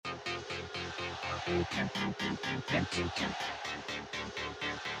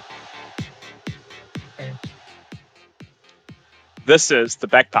This is The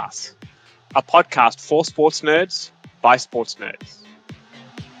Back Pass, a podcast for sports nerds by sports nerds.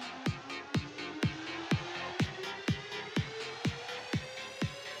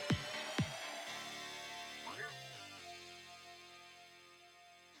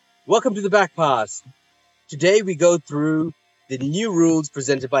 Welcome to The Back Pass. Today we go through the new rules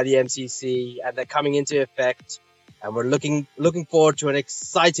presented by the MCC, and they're coming into effect, and we're looking forward to an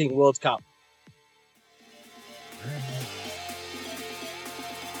exciting World Cup.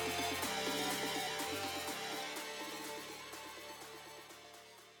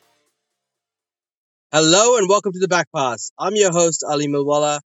 Hello and welcome to The Back Pass. I'm your host, Ali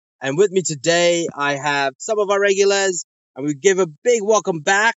Milwala, and with me today I have some of our regulars, and we give a big welcome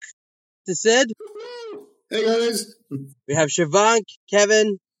back to Sid. Hey guys. We have Shivank,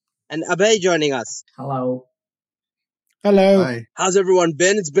 Kevin, and Abhay joining us. Hello. Hello. Hi. How's everyone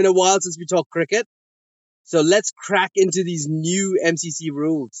been? It's been a while since we talked cricket. So let's crack into these new MCC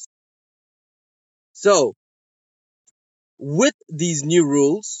rules. So, with these new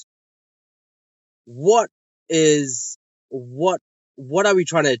rules, what are we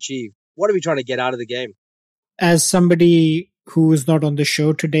trying to achieve? What are we trying to get out of the game? As somebody who is not on the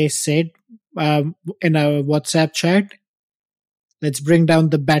show today said in our WhatsApp chat, let's bring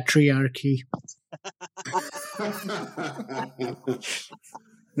down the patriarchy.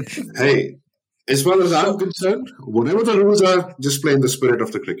 Hey, as far as I'm concerned, whatever the rules are, just play in the spirit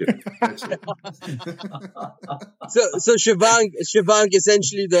of the cricket. That's it. So Shivank,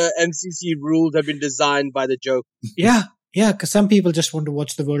 essentially the MCC rules have been designed by the joke. Yeah, because some people just want to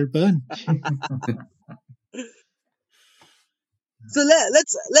watch the world burn. So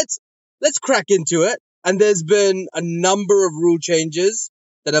let's crack into it. And there's been a number of rule changes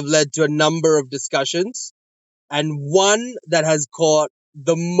that have led to a number of discussions. And one that has caught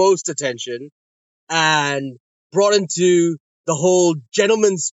the most attention and brought into the whole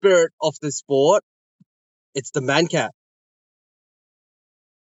gentleman spirit of the sport, it's the man cap.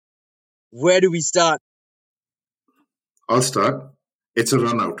 Where do we start? I'll start. It's a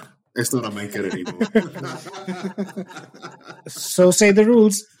run out. It's not a manker anymore. So say the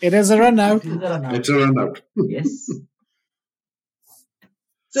rules. It is a run out. It's a run out. Yes.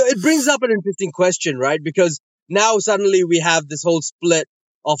 So it brings up an interesting question, right? Because now suddenly we have this whole split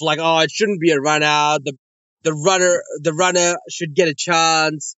of like, oh, it shouldn't be a run out. The runner should get a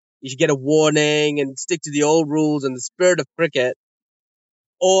chance. You should get a warning and stick to the old rules and the spirit of cricket.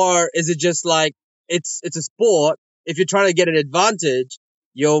 Or is it just like it's a sport? If you're trying to get an advantage,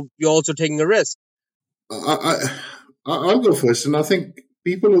 you're also taking a risk. I'll go first, and I think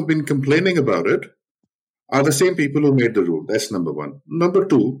people who've been complaining about it are the same people who made the rule. That's number one. Number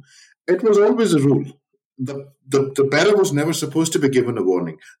two, it was always a rule. The batter was never supposed to be given a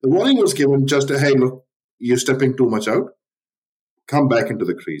warning. The warning was given just hey, look, you're stepping too much out. Come back into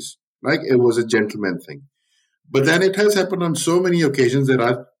the crease. Like it was a gentleman thing. But then it has happened on so many occasions that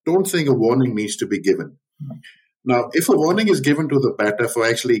I don't think a warning needs to be given. Now, if a warning is given to the batter for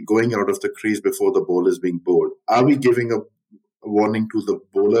actually going out of the crease before the ball is being bowled, are we giving a warning to the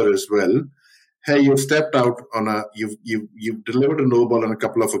bowler as well? Hey, you've stepped out on you've delivered a no ball on a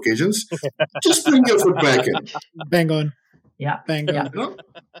couple of occasions. Just bring your foot back in. Bang on. Yeah. Bang on. You know?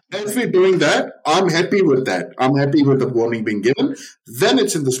 If we're doing that, I'm happy with that. I'm happy with the warning being given. Then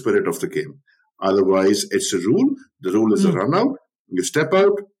it's in the spirit of the game. Otherwise, it's a rule. The rule is a run out. You step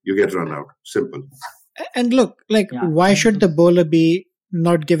out, you get run out. Simple. And look, why should the bowler be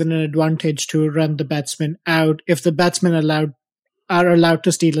not given an advantage to run the batsman out if the batsmen are allowed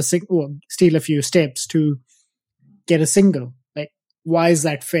to steal a few steps to get a single? Like, why is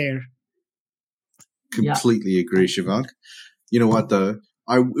that fair? Completely agree, Shivank. You know what, though?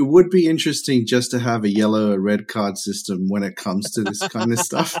 It would be interesting just to have a yellow or red card system when it comes to this kind of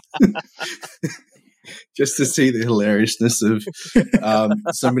stuff. Just to see the hilariousness of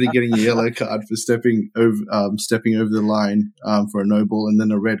somebody getting a yellow card for stepping over the line for a no ball, and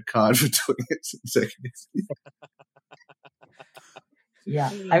then a red card for doing it consecutively.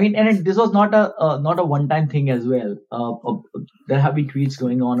 Yeah, I mean, and this was not a one-time thing as well. There have been tweets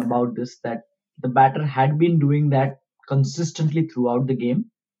going on about this, that the batter had been doing that consistently throughout the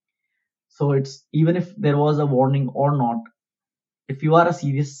game. So it's even if there was a warning or not, if you are a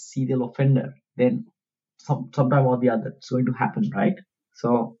serial offender, then sometime or the other it's going to happen, right?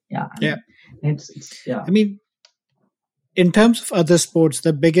 So it's I mean, in terms of other sports,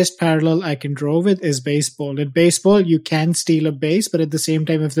 the biggest parallel I can draw with is baseball. In baseball, you can steal a base, but at the same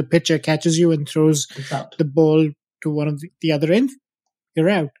time, if the pitcher catches you and throws the ball to one of the other end, you're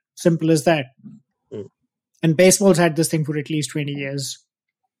out. Simple as that. And baseball's had this thing for at least 20 years.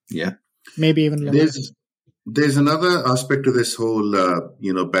 Yeah. Maybe even longer. There's another aspect to this whole,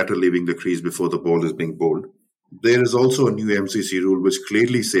 batter leaving the crease before the ball is being bowled. There is also a new MCC rule which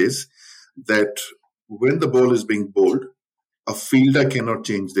clearly says that when the ball is being bowled, a fielder cannot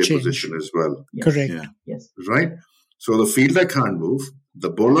change their position as well. Yes. Correct. Yeah. Yes. Right? So the fielder can't move. The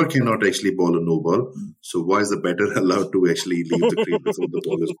bowler cannot actually bowl a no ball. So why is the batter allowed to actually leave the crease before the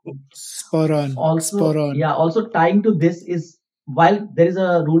ball is bowled? Spot on. Also, Spot on. yeah. Also tying to this is, while there is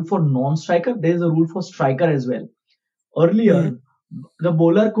a rule for non-striker, there is a rule for striker as well. Earlier, the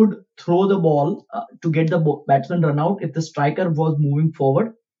bowler could throw the ball to get the batsman run out if the striker was moving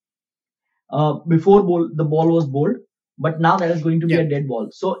forward before the ball was bowled. But now that is going to be a dead ball.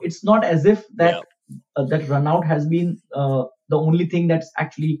 So it's not as if that that run out has been the only thing that's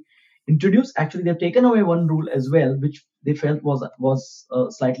actually introduced. Actually, they've taken away one rule as well, which they felt was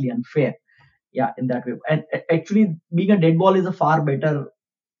slightly unfair. Yeah, in that way. And actually, being a dead ball is a far better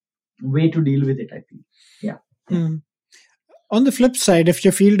way to deal with it, I feel. Yeah. On the flip side, if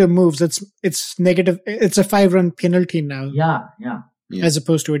your fielder moves, it's negative. It's a 5-run penalty now. Yeah. As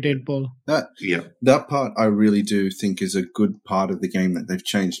opposed to a dead ball. That part I really do think is a good part of the game that they've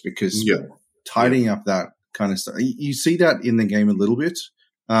changed, because tidying up that kind of stuff. You see that in the game a little bit.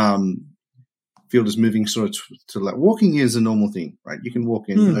 Fielders moving sort of to walking is a normal thing, right? You can walk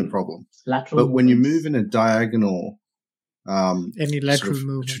in, no problem. Lateral but when you move in a diagonal any lateral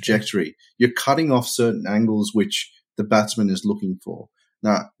movement trajectory, you're cutting off certain angles which the batsman is looking for.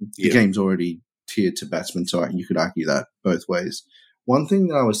 Now, the game's already tiered to batsmen, so you could argue that both ways. One thing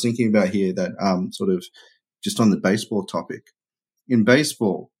that I was thinking about here that sort of just on the baseball topic, in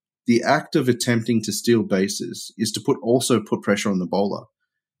baseball, the act of attempting to steal bases is to also put pressure on the bowler.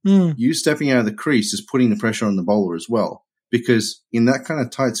 You stepping out of the crease is putting the pressure on the bowler as well, because in that kind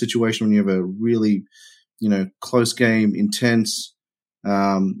of tight situation when you have a really, close game, intense,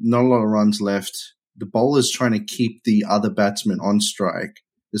 not a lot of runs left, the bowler's trying to keep the other batsman on strike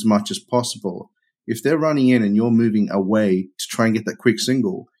as much as possible. If they're running in and you're moving away to try and get that quick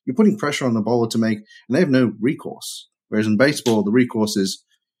single, you're putting pressure on the bowler and they have no recourse. Whereas in baseball, the recourse is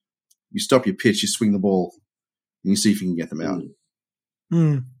you stop your pitch, you swing the ball, and you see if you can get them out.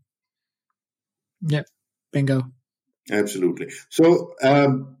 Yep. Bingo. Absolutely. So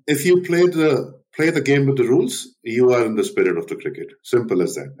if you play the game with the rules, you are in the spirit of the cricket. Simple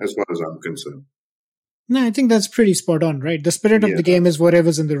as that, as far as I'm concerned. No, I think that's pretty spot on, right? The spirit of the game is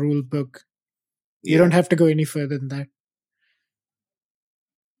whatever's in the rule book. You don't have to go any further than that.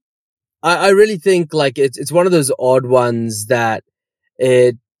 I really think it's one of those odd ones that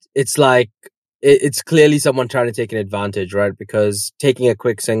it's like it's clearly someone trying to take an advantage, right? Because taking a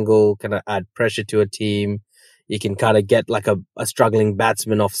quick single kind of add pressure to a team. You can kind of get like a struggling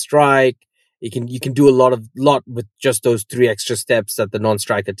batsman off strike. You can do a lot with just those 3 extra steps that the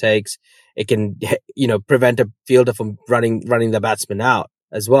non-striker takes. It can prevent a fielder from running the batsman out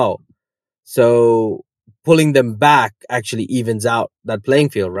as well. So pulling them back actually evens out that playing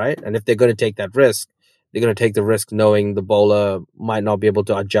field, right? And if they're going to take that risk, they're going to take the risk knowing the bowler might not be able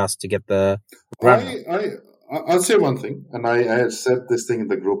to adjust to get the run. I'll say one thing, and I had said this thing in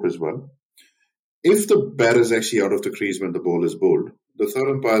the group as well. If the batter is actually out of the crease when the ball is bowled, the third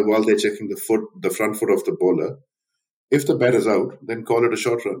umpire, while they're checking the front foot of the bowler, if the bat is out, then call it a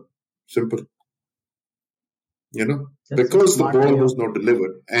short run. Simple. Because the ball was not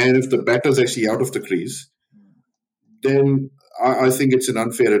delivered. And if the batter is actually out of the crease, then I think it's an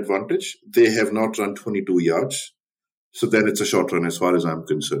unfair advantage. They have not run 22 yards. So then it's a short run as far as I'm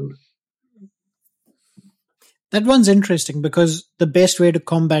concerned. That one's interesting because the best way to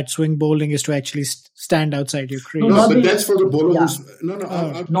combat swing bowling is to actually stand outside your crease. No, but that's for the bowler who's...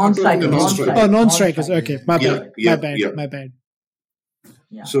 Non-strikers. Oh, non-strikers. Okay, my bad.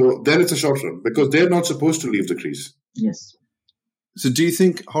 Yeah. So then it's a short run because they're not supposed to leave the crease. Yes. So do you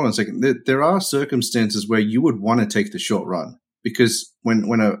think, hold on a second, there are circumstances where you would want to take the short run because when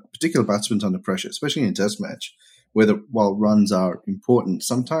a particular batsman's under pressure, especially in a test match, while runs are important,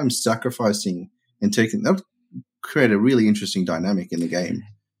 sometimes sacrificing and taking that create a really interesting dynamic in the game.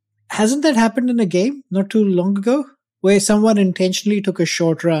 Hasn't that happened in a game not too long ago where someone intentionally took a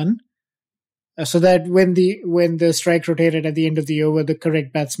short run so that when the strike rotated at the end of the over, the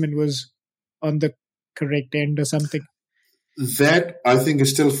correct batsman was on the correct end or something? That, I think,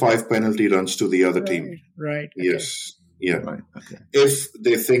 is still 5 penalty runs to the other team. Right. Okay. Yes. Yeah. Right. Okay. If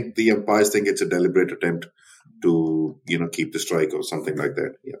they think the umpires think it's a deliberate attempt to, keep the strike or something like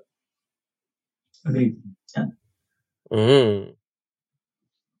that. Yeah. Agreed. Yeah. I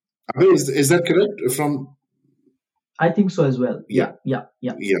mean, is that correct? I think so as well. Yeah. Yeah.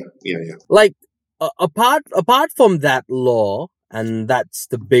 Yeah. Like, apart from that law, and that's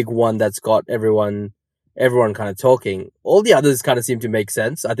the big one that's got everyone kind of talking, all the others kind of seem to make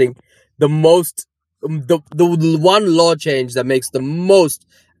sense. I think the one law change that makes the most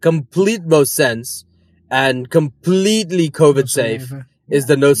sense and completely COVID safe is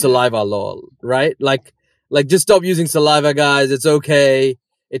the no saliva law, right? Like just stop using saliva, guys. It's okay.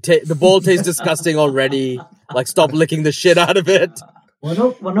 The ball tastes disgusting already. Like, stop licking the shit out of it. One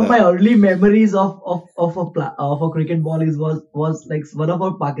of my early memories of a cricket ball was like one of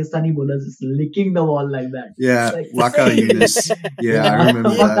our Pakistani bowlers just licking the ball like that. Yeah, like, Waqar Younis. Yeah, I remember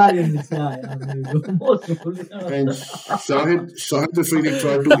that. Waqar Younis. And Shahid Afridi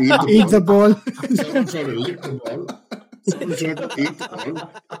tried to eat the ball. Someone tried to lick the ball. Someone tried to eat the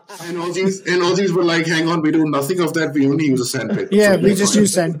ball. And Aussies were like, hang on, we do nothing of that. We only use a sandpaper. Yeah, we just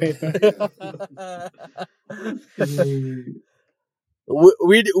use sandpaper.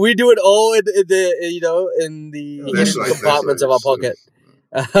 We do it all in the compartments of our pocket.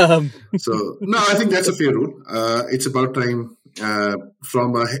 So no, I think that's a fair rule. It's about time.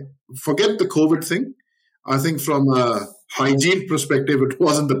 Forget the COVID thing. I think from a hygiene perspective, it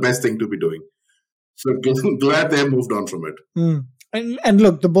wasn't the best thing to be doing. So glad they moved on from it. And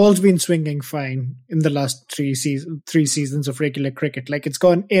look, the ball's been swinging fine in the last three seasons of regular cricket. Like, it's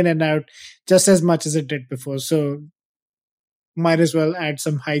gone in and out just as much as it did before. So might as well add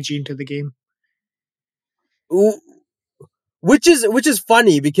some hygiene to the game. Which is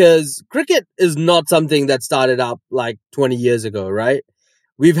funny, because cricket is not something that started up like 20 years ago, right?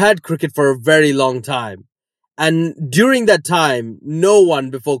 We've had cricket for a very long time. And during that time, no one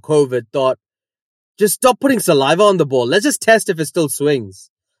before COVID thought, just stop putting saliva on the ball. Let's just test if it still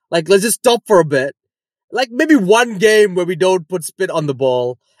swings. Like, let's just stop for a bit. Like, maybe one game where we don't put spit on the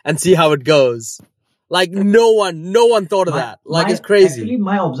ball and see how it goes. Like, no one thought of that. Like, it's crazy. Actually,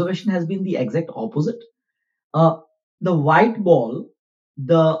 my observation has been the exact opposite. The white ball,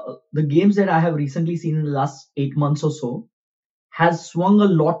 the games that I have recently seen in the last 8 months or so, has swung a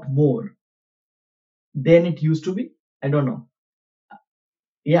lot more than it used to be. I don't know.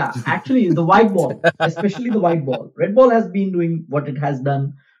 Yeah, actually, the white ball, especially the white ball. Red ball has been doing what it has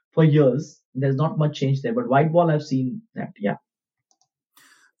done for years. There's not much change there, but white ball, I've seen that. Yeah.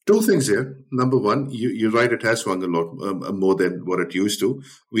 Two things here. Number one, you're right, it has swung a lot more than what it used to.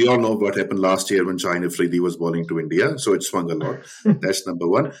 We all know what happened last year when Shahid Afridi was bowling to India, so it swung a lot. That's number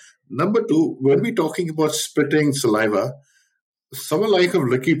one. Number two, when we're talking about spitting saliva, someone like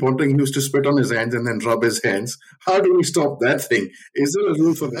Ricky Ponting used to spit on his hands and then rub his hands. How do we stop that thing? Is there a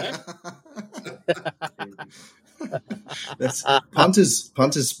rule for that? That's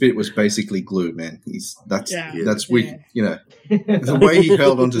Punter's spit was basically glue, man. That's weak. You know, the way he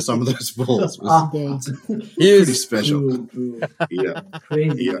held onto some of those balls was pretty special. Yeah,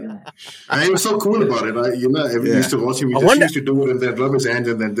 crazy. Yeah, and he was so cool about it. I used to watch him. He used to do it and then rub his hands,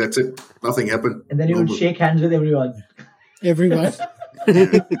 and then that's it. Nothing happened. And then he would shake hands with everyone.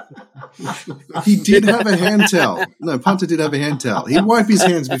 He did have a hand towel. No, Punter did have a hand towel. He'd wipe his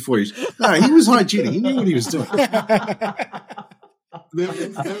hands before he was hygienic. He knew what he was doing. There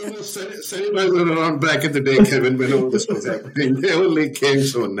was sanitizer around back in the day, Kevin, when all this was happening. They only came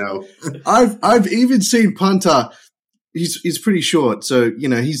so now. I've even seen Punter. He's pretty short, so you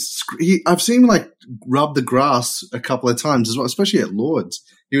know I've seen him like rub the grass a couple of times as well, especially at Lords.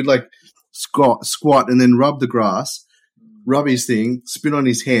 He would like squat and then rub the grass, rub his thing, spit on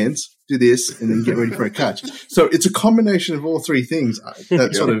his hands, do this, and then get ready for a catch. So it's a combination of all three things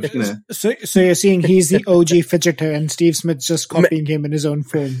that sort of, you know. So you're saying he's the OG fidgeter and Steve Smith's just copying him in his own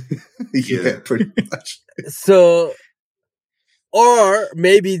form. Yeah, pretty much. So, or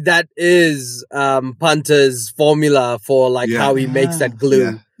maybe that is Punter's formula for how he makes that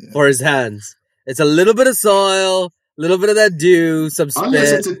glue for his hands. It's a little bit of soil, a little bit of that dew, some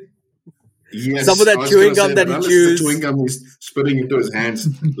spit. Yes, some of that chewing gum that he chews. The chewing gum he's spitting into his hands.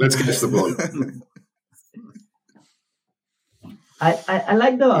 Let's catch the ball. I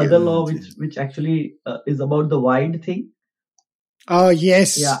like the other law, which actually is about the wide thing. Oh,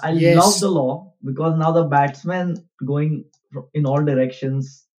 yes. Yeah, I love the law because now the batsmen going in all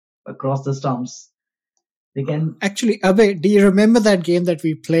directions across the stumps, they can... Actually, Abhay, do you remember that game that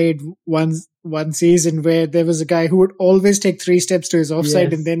we played one season where there was a guy who would always take 3 steps to his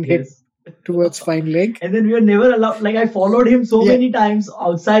offside and then hit towards fine leg? And then we were never allowed, I followed him so many times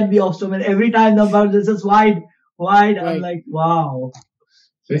outside the off stump, and every time the ball is just wide. I'm like, wow.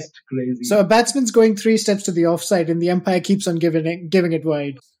 Just crazy. So a batsman's going 3 steps to the offside and the umpire keeps on giving it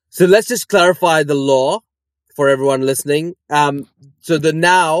wide. So let's just clarify the law for everyone listening. So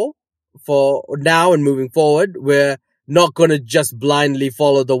for now and moving forward, we're not going to just blindly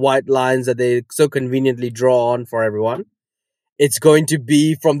follow the white lines that they so conveniently draw on for everyone. It's going to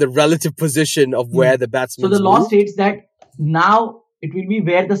be from the relative position of where the batsman. So the law states that now it will be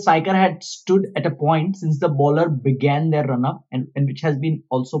where the striker had stood at a point since the bowler began their run up, and which has been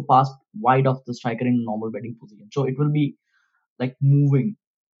also passed wide of the striker in normal batting position. So it will be like moving.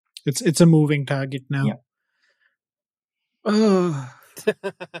 It's a moving target now. Yeah. Oh.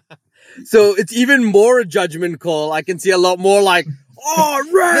 So it's even more a judgment call. I can see a lot more like, oh,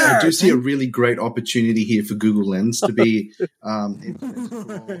 rare! I do see a really great opportunity here for Google Lens to be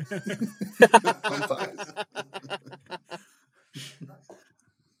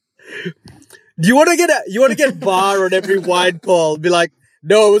Do you want to get bar on every wide call? Be like,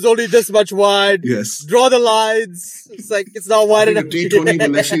 no, it was only this much wide. Yes. Draw the lines. It's like, it's not wide enough. T20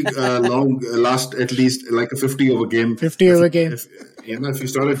 will actually last at least like a 50 over game. 50 over game. If you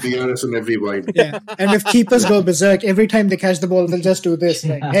start at DRS on every wide. Yeah. And if keepers go berserk, every time they catch the ball, they'll just do this.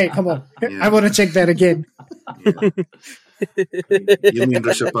 Like, hey, come on. I want to check that again. You mean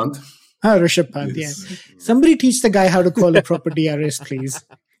Rishabh Pant? Rishabh Pant, yes. Yeah. Somebody teach the guy how to call a proper DRS, please.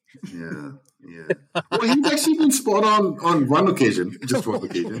 Yeah. Well, he's actually been spot on one occasion, just one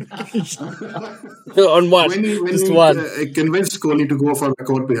occasion. On one, when he convinced Kohli to go for a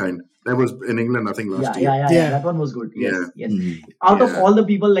caught behind. That was in England, I think, last year. Yeah. That one was good. Yes. Out of all the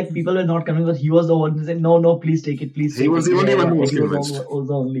people, people were not convinced, but he was the one who said, no, please take it, please. He was the only one who was convinced. He was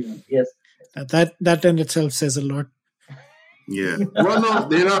the only one. Yes. That in itself says a lot. Yeah. Well, no,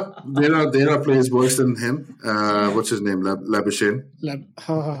 there are players worse than him. What's his name? Labuschagne.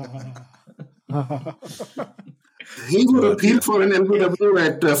 He would appeal for an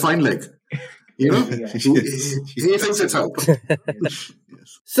LBW at fine leg. You know, he thinks it's out.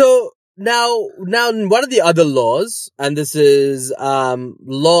 So now one of the other laws, and this is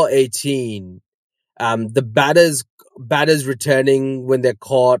Law 18, the batters returning when they're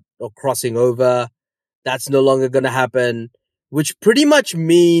caught or crossing over, that's no longer going to happen, which pretty much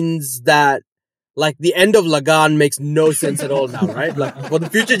means that like the end of Lagan makes no sense at all now, right? Like for the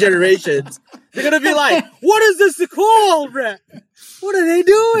future generations, they're gonna be like, "What is this called, bruh? What are they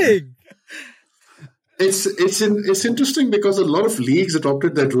doing?" It's interesting because a lot of leagues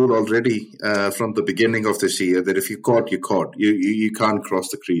adopted that rule already from the beginning of this year. That if you caught, you caught. You can't cross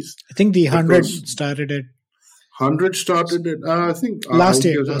the crease. I think the 100 started it. 100 started it. I think last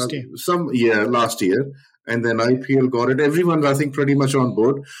year. Last year. And then IPL got it. Everyone's, I think, pretty much on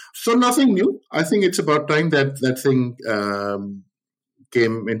board. So nothing new. I think it's about time that thing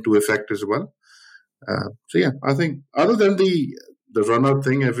came into effect as well. I think other than the run-out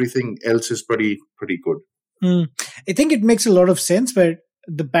thing, everything else is pretty good. I think it makes a lot of sense, but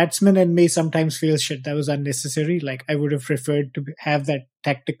the batsman and me sometimes feel shit. That was unnecessary. Like I would have preferred to have that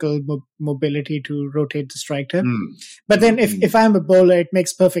tactical mobility to rotate the striker. But then if I'm a bowler, it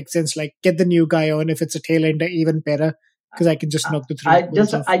makes perfect sense. Like get the new guy on. If it's a tail ender, even better because I can just knock the three. I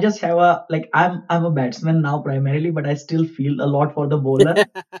just have I'm a batsman now primarily, but I still feel a lot for the bowler.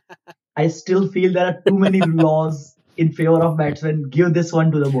 I still feel there are too many laws in favor of batsmen. Give this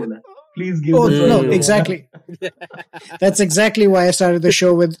one to the bowler. Please give this one. No, exactly. That's exactly why I started the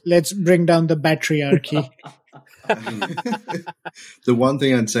show with let's bring down the patriarchy. The one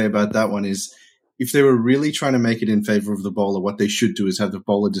thing I'd say about that one is if they were really trying to make it in favor of the bowler, what they should do is have the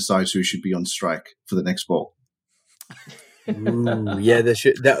bowler decide who should be on strike for the next ball. Ooh, yeah,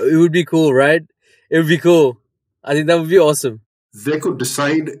 it would be cool, right? It would be cool. I think that would be awesome. They could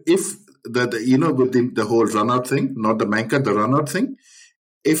decide if with the whole run-out thing, not the Manka, the run-out thing.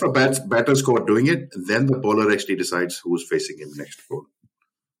 If a batter's caught doing it, then the bowler actually decides who's facing him next ball.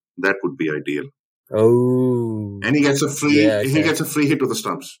 That would be ideal. Oh, and he gets a free. Yeah, okay. He gets a free hit to the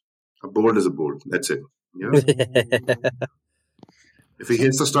stumps. A bold is a bold. That's it. Yeah. If he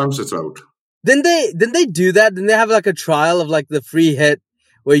hits the stumps, it's out. Didn't they do that? Didn't they have like a trial of like the free hit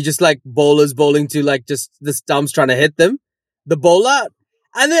where you just like bowlers bowling to like just the stumps trying to hit them, the bowler,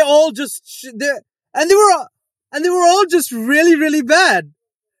 and they all just they were all just really really bad.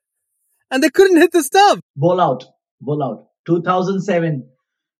 And they couldn't hit the stump. Bowl out. 2007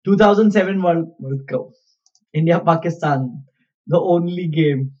 World Cup. India-Pakistan. The only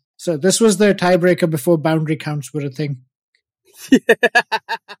game. So this was the tiebreaker before boundary counts were a thing.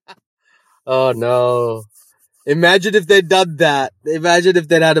 Oh no. Imagine if they'd done that. Imagine if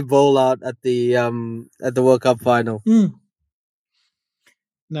they'd had a bowl out at the World Cup final. No,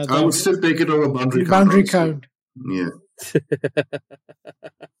 I would still take it over boundary count. Boundary count. Yeah.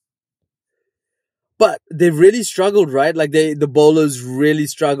 But they really struggled, right? Like the bowlers really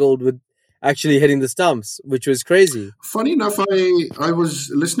struggled with actually hitting the stumps, which was crazy. Funny enough, I was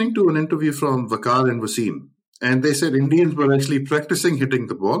listening to an interview from Waqar and Wasim, and they said Indians were actually practicing hitting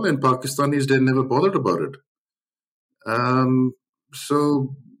the ball, and Pakistanis they never bothered about it.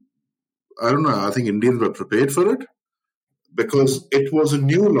 So I don't know. I think Indians were prepared for it because it was a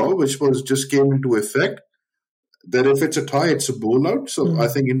new law which was just came into effect that if it's a tie, it's a bowl out. So I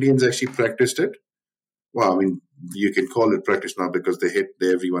think Indians actually practiced it. Well, I mean, you can call it practice now because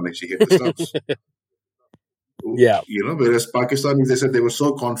everyone actually hit the stumps. Yeah. Whereas Pakistanis, they said they were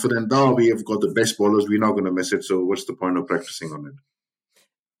so confident, we have got the best bowlers, we're not going to miss it, so what's the point of practicing on it?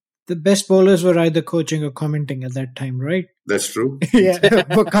 The best bowlers were either coaching or commenting at that time, right? That's true. Yeah,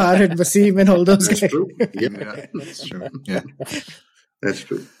 Waqar and Wasim and all those That's guys. true. Yeah, that's true. Yeah. That's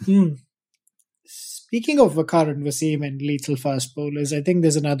true. Speaking of Waqar and Wasim and lethal fast bowlers, I think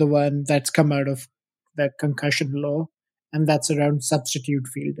there's another one that's come out of that concussion law, and that's around substitute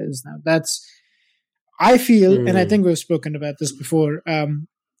fielders. Now, I feel, and I think we've spoken about this before,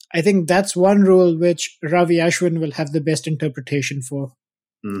 I think that's one rule which Ravi Ashwin will have the best interpretation for,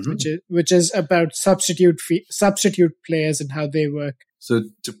 which is about substitute players and how they work. So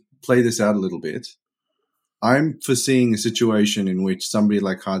to play this out a little bit, I'm foreseeing a situation in which somebody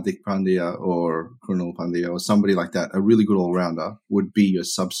like Hardik Pandya or Krunal Pandya or somebody like that, a really good all-rounder, would be your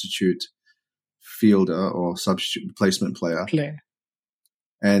substitute fielder or substitute replacement player.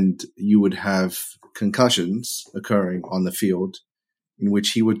 And you would have concussions occurring on the field in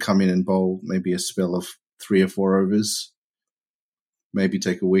which he would come in and bowl maybe a spell of 3 or 4 overs, maybe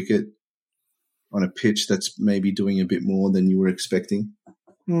take a wicket on a pitch that's maybe doing a bit more than you were expecting,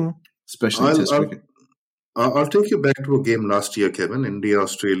 especially Test cricket. I'll take you back to a game last year, Kevin,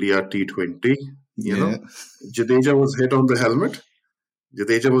 India-Australia T20. You know, Jadeja was hit on the helmet. I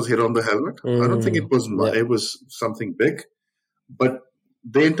don't think it was something big, but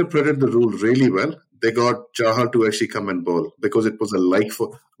they interpreted the rule really well. They got Chahal to actually come and bowl because it was a like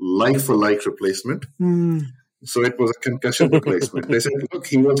for like replacement. So it was a concussion replacement. They said, look,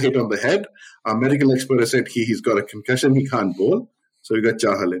 he was hit on the head. Our medical expert said he's got a concussion. He can't bowl. So we got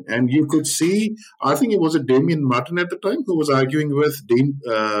Chahal in. And you could see, I think it was Damien Martin at the time who was arguing with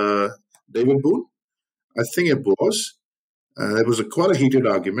David Boone. I think it was. It was quite a heated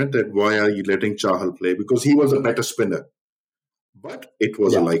argument that why are you letting Chahal play? Because he was a better spinner. But it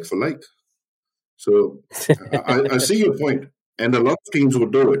was a like for like. So I see your point. And a lot of teams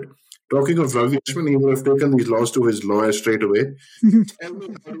would do it. Talking of Ravi Ashwin, he would have taken these laws to his lawyer straight away. Tell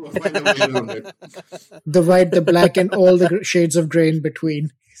me how to find a way around it. The white, the black, and all the shades of grey in between.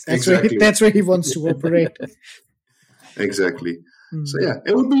 That's where he wants to operate. Exactly. So,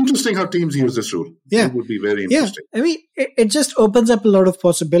 it would be interesting how teams use this rule. Yeah. It would be very interesting. I mean, it just opens up a lot of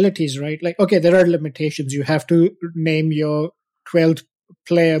possibilities, right? Like, okay, there are limitations. You have to name your 12th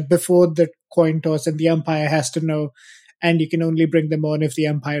player before the coin toss, and the umpire has to know, and you can only bring them on if the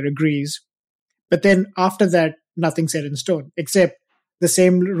umpire agrees. But then after that, nothing's set in stone, except the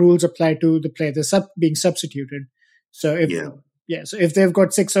same rules apply to the player that's being substituted. So if they've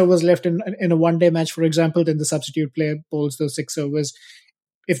got 6 overs left in a one-day match, for example, then the substitute player bowls those 6 overs.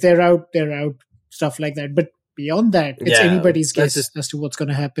 If they're out, stuff like that. But beyond that, it's anybody's guess as to what's going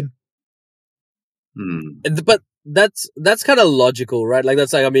to happen. But that's kind of logical, right? Like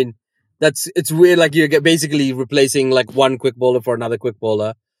it's weird. Like you're basically replacing like one quick bowler for another quick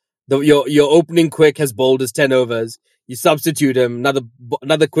bowler. Your opening quick has bowled his 10 overs. You substitute him.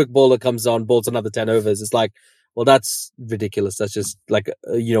 Another quick bowler comes on, bowls another 10 overs. It's like, well, that's ridiculous. That's just like,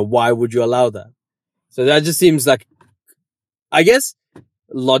 why would you allow that? So that just seems like, I guess,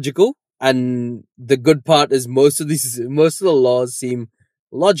 logical. And the good part is most of the laws seem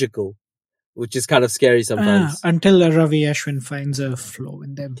logical, which is kind of scary sometimes. Until Ravi Ashwin finds a flaw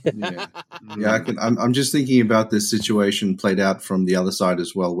in them. I'm just thinking about this situation played out from the other side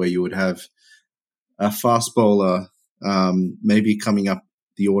as well, where you would have a fast bowler maybe coming up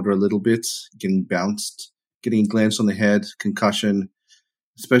the order a little bit, getting bounced, getting glanced on the head, concussion,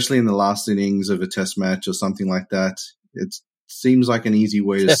 especially in the last innings of a test match or something like that. It seems like an easy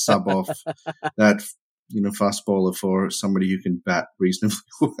way to sub off that fast bowler for somebody who can bat reasonably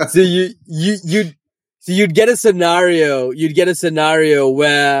well. So you'd get a scenario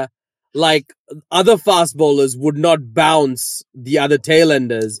where like other fast bowlers would not bounce the other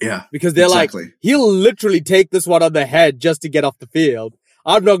tailenders. Yeah. Because they're like, he'll literally take this one on the head just to get off the field.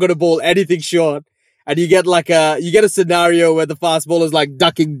 I'm not going to bowl anything short. And you get a scenario where the fast bowler's like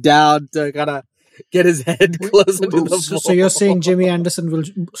ducking down to kind of get his head closer to the ball. So you're saying Jimmy Anderson will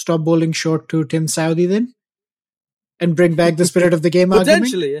stop bowling short to Tim Southee then? And bring back the spirit of the game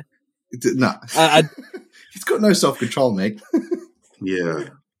Potentially, argument? No. He's got no self-control, mate. Yeah.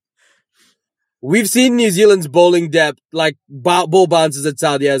 We've seen New Zealand's bowling depth, like ball bounces at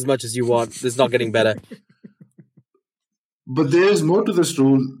Southee as much as you want. It's not getting better. But there's more to this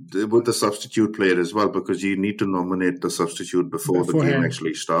rule with the substitute player as well, because you need to nominate the substitute before the game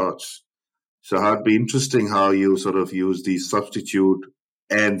actually starts. So it'd be interesting how you sort of use the substitute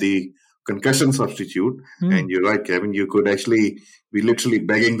and the concussion substitute. And you're right, Kevin, you could actually be literally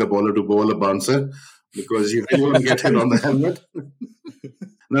begging the bowler to bowl a bouncer because you won't get hit on the helmet.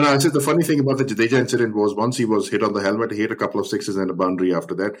 No, I said the funny thing about the Jadeja incident was once he was hit on the helmet, he hit a couple of sixes and a boundary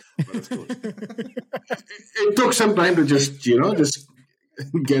after that. But of course, it took some time to just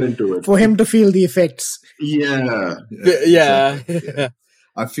get into it. For him to feel the effects. Yeah. Exactly.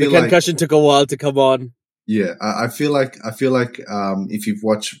 I feel the concussion took a while to come on. Yeah, I feel like if you've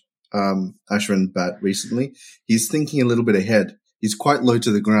watched Ashwin bat recently, he's thinking a little bit ahead. He's quite low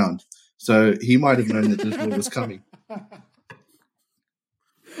to the ground, so he might have known that this ball was coming.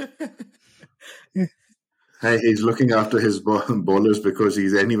 Hey, he's looking after his bowlers because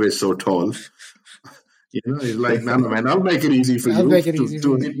he's anyway so tall. He's like, no, man, I'll make it easy for you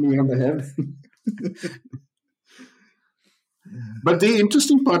to hit me on the head. But the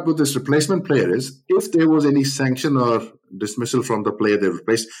interesting part with this replacement player is if there was any sanction or dismissal from the player they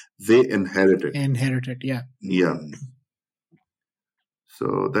replaced, they inherit it. Yeah. Yeah.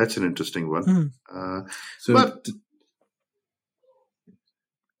 So that's an interesting one.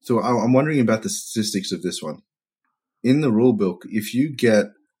 So I'm wondering about the statistics of this one. In the rule book, if you get,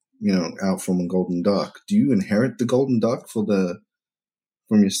 out from a golden duck, do you inherit the golden duck from a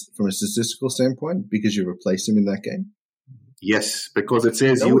statistical standpoint because you replaced him in that game? Yes, because it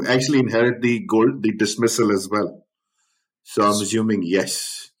says you actually inherit the dismissal as well. So I'm assuming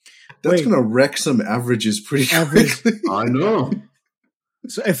yes. That's going to wreck some averages pretty quickly. I know.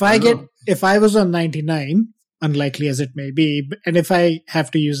 So if I was on 99, unlikely as it may be, and if I have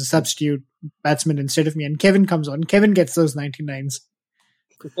to use a substitute batsman instead of me and Kevin comes on, Kevin gets those 99s.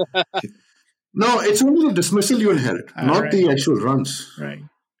 No, it's only the dismissal you inherit, not the actual runs. Right.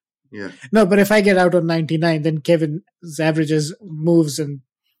 Yeah. No, but if I get out on 99, then Kevin's averages moves in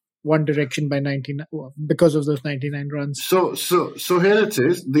one direction by 99 because of those 99 runs. So here it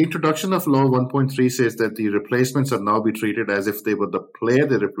says, the introduction of Law 1.3 says that the replacements are now be treated as if they were the player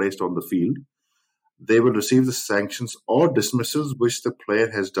they replaced on the field. They will receive the sanctions or dismissals which the player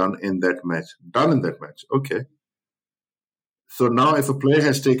has done in that match. Okay. So now if a player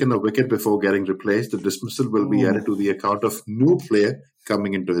has taken a wicket before getting replaced, the dismissal will be added to the account of new player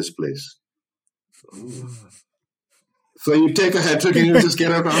coming into his place. So you take a hat trick and you just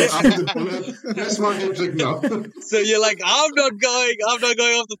get out after the bowler. That's my hat trick now. So you're like, I'm not going off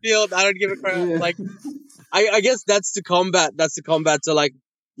the field. I don't give a crap. Like, I guess that's to combat. So like,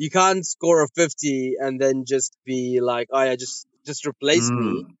 you can't score a 50 and then just be like, oh yeah, just replace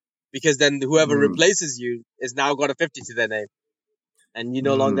me, because then whoever replaces you is now got a 50 to their name, and you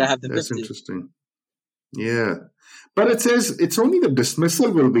no longer have the 50. That's interesting. Yeah. But it says it's only the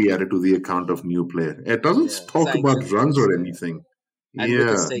dismissal will be added to the account of new player. It doesn't talk about runs or anything.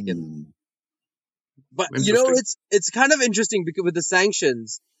 And but it's kind of interesting because with the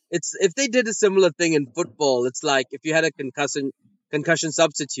sanctions, it's if they did a similar thing in football, it's like if you had a concussion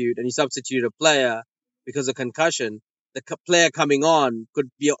substitute and you substitute a player because of concussion, the player coming on could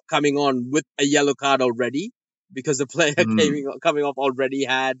be coming on with a yellow card already because the player coming off already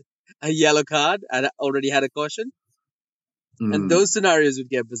had a yellow card and already had a caution. And those scenarios would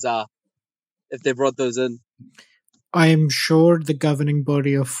get bizarre if they brought those in. I am sure the governing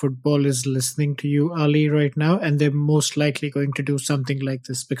body of football is listening to you, Ali, right now, and they're most likely going to do something like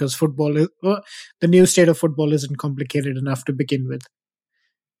this because the new state of football isn't complicated enough to begin with.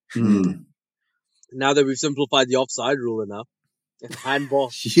 Now that we've simplified the offside rule enough.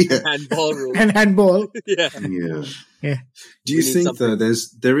 Handball. Handball rule. And handball. Yeah. Do you think though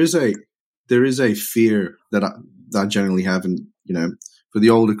there is a fear that I generally have, and for the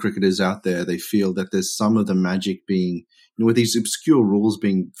older cricketers out there, they feel that there's some of the magic being, with these obscure rules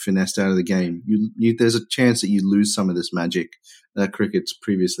being finessed out of the game, there's a chance that you lose some of this magic that cricket's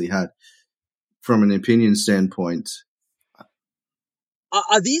previously had. From an opinion standpoint,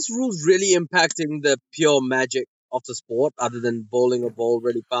 are these rules really impacting the pure magic of the sport, other than bowling a ball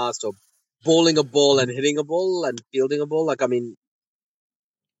really fast or bowling a ball and hitting a ball and fielding a ball? Like, I mean,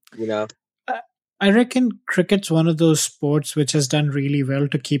 I reckon cricket's one of those sports which has done really well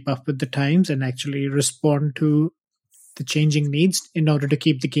to keep up with the times and actually respond to the changing needs in order to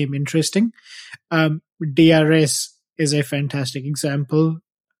keep the game interesting. DRS is a fantastic example.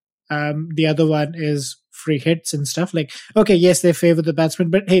 The other one is free hits and stuff. Like, okay, yes, they favor the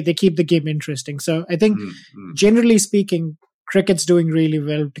batsman, but hey, they keep the game interesting. So I think, generally speaking, cricket's doing really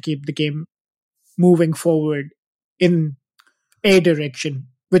well to keep the game moving forward in a direction,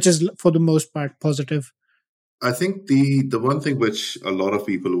 which is for the most part positive. I think the one thing which a lot of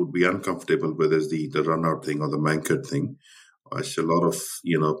people would be uncomfortable with is the run out thing or the Mankad thing. Which a lot of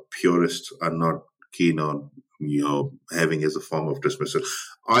purists are not keen on having as a form of dismissal.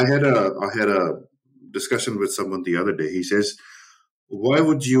 I had a discussion with someone the other day. He says, "Why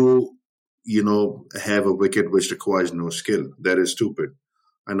would you have a wicket which requires no skill? That is stupid."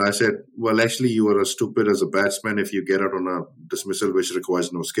 And I said, "Well, actually, you are as stupid as a batsman if you get out on a dismissal which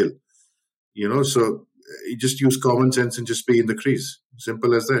requires no skill. So you just use common sense and just be in the crease.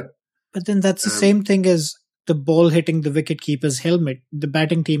 Simple as that." But then that's the same thing as the ball hitting the wicketkeeper's helmet. The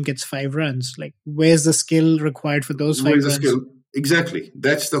batting team gets 5 runs. Like, where's the skill required for those 5 runs? Where's the skill? Exactly.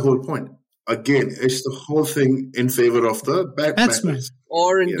 That's the whole point. Again, it's the whole thing in favor of the batsman.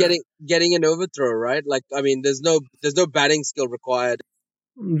 Or in getting an overthrow, right? Like, I mean, there's no batting skill required.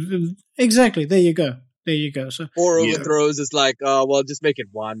 Exactly. There you go. So 4 overthrows is like, well, just make it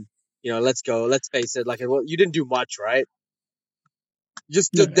 1. Let's go. Let's face it. Like, well, you didn't do much, right? You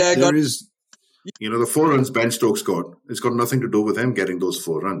just stood there. The 4 runs Ben Stokes got, it's got nothing to do with him getting those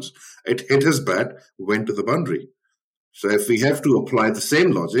 4 runs. It hit his bat, went to the boundary. So if we have to apply the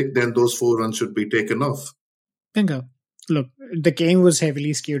same logic, then those 4 runs should be taken off. Bingo. Look, the game was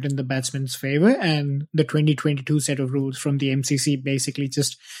heavily skewed in the batsman's favor, and the 2022 set of rules from the MCC basically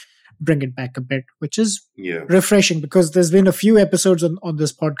just bring it back a bit, which is refreshing, because there's been a few episodes on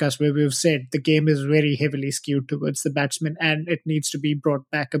this podcast where we've said the game is very heavily skewed towards the batsman and it needs to be brought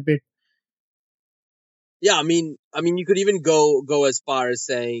back a bit. Yeah, I mean, you could even go as far as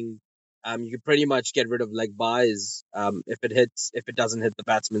saying, you could pretty much get rid of leg buys. If it doesn't hit the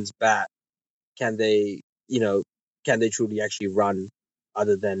batsman's bat, can they truly actually run?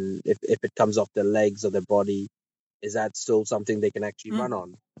 Other than if it comes off their legs or their body, is that still something they can actually run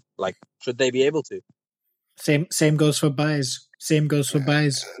on? Like, should they be able to? Same goes for buys.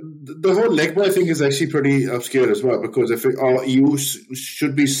 The whole leg buy thing is actually pretty obscure as well, because if you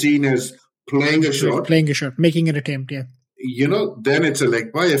should be seen as playing a shot, making an attempt, then it's a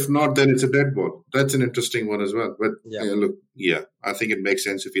leg buy. If not, then it's a dead ball. That's an interesting one as well. But I think it makes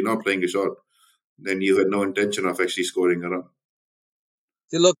sense. If you're not playing a shot, then you had no intention of actually scoring a run.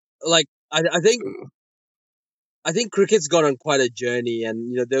 See, look, like I think cricket's gone on quite a journey,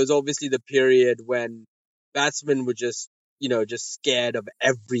 and there was obviously the period when batsmen were just scared of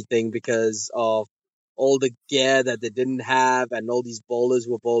everything because of all the gear that they didn't have, and all these bowlers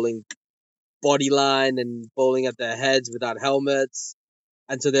were bowling bodyline and bowling at their heads without helmets.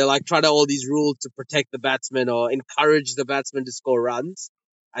 And so they're like trying to all these rules to protect the batsman or encourage the batsman to score runs.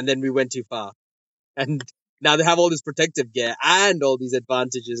 And then we went too far. And now they have all this protective gear and all these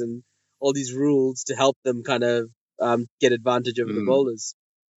advantages and all these rules to help them kind of get advantage over the bowlers.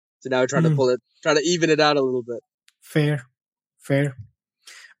 So now we're trying to even it out a little bit. Fair.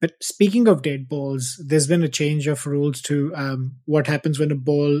 But speaking of dead balls, there's been a change of rules to what happens when a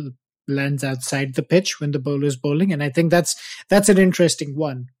ball lands outside the pitch when the bowler is bowling, and I think that's an interesting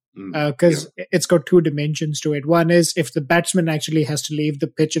one because it's got 2 dimensions to it. One is if the batsman actually has to leave the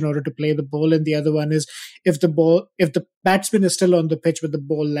pitch in order to play the ball, and the other one is if the batsman is still on the pitch but the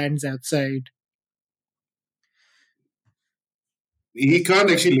ball lands outside. He can't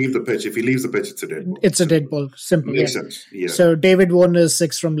actually leave the pitch. If he leaves the pitch, it's a dead ball. It's a dead ball. Simple. Makes sense. Yeah. So David Warner's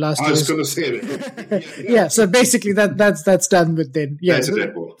 6 from last year. I was going to say that. Yeah. So basically, that's done with then. Yeah. That's a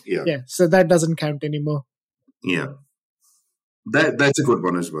dead ball. Yeah. Yeah. So that doesn't count anymore. Yeah. That's a good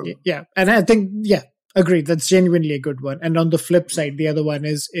one as well. Yeah. And I think agreed. That's genuinely a good one. And on the flip side, the other one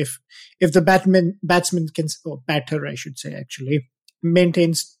is if the batsman can, or batter, I should say, actually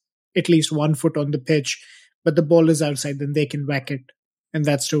maintains at least 1 foot on the pitch, but the ball is outside, then they can whack it. And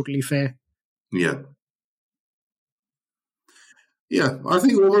that's totally fair. Yeah. Yeah, I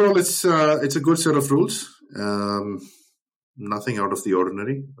think overall it's a good set of rules. Nothing out of the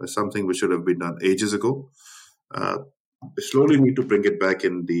ordinary. Something which should have been done ages ago. We slowly need to bring it back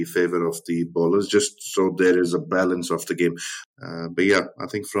in the favor of the bowlers, just so there is a balance of the game. But yeah, I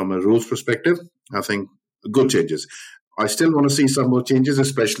think from a rules perspective, I think good changes. I still want to see some more changes,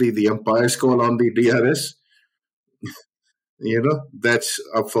 especially the umpire's call on the DRS. That's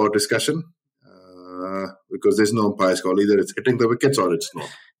up for discussion because there's no umpire's call. Either it's hitting the wickets or it's not.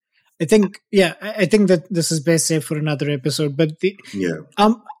 I think that this is best saved for another episode. But the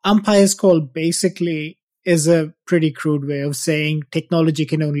umpire's call basically is a pretty crude way of saying technology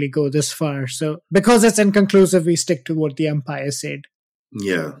can only go this far. So because it's inconclusive, we stick to what the umpire said.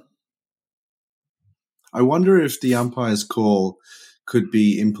 Yeah. I wonder if the umpire's call could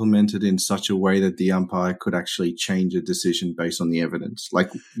be implemented in such a way that the umpire could actually change a decision based on the evidence. Like,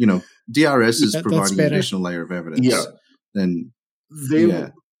 DRS is providing an additional layer of evidence. Yeah. Then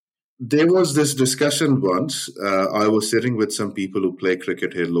There was this discussion once. I was sitting with some people who play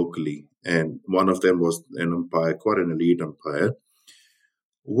cricket here locally, and one of them was an umpire, quite an elite umpire.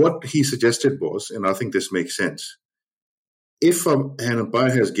 What he suggested was, and I think this makes sense, if an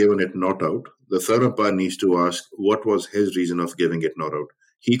umpire has given it not out, the third umpire needs to ask what was his reason of giving it not out.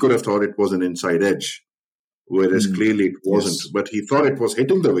 He could have thought it was an inside edge, whereas clearly it wasn't. Yes. But he thought it was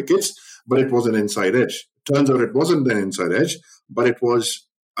hitting the wickets, but it was an inside edge. Turns out it wasn't an inside edge, but it was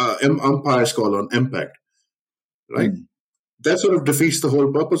umpire's call on impact. Right? That sort of defeats the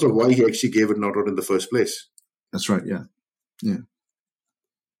whole purpose of why he actually gave it not out in the first place. That's right, yeah.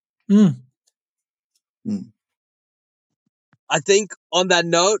 I think on that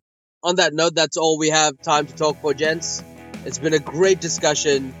note, that's all we have time to talk for, gents. It's been a great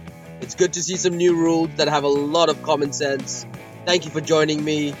discussion. It's good to see some new rules that have a lot of common sense. Thank you for joining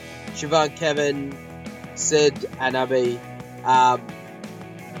me, Shivan, Kevin, Sid, and Abe.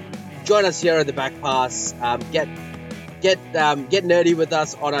 Join us here at the Back Pass. Get nerdy with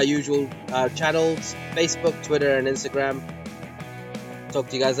us on our usual channels: Facebook, Twitter, and Instagram. Talk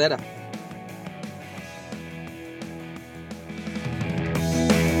to you guys later.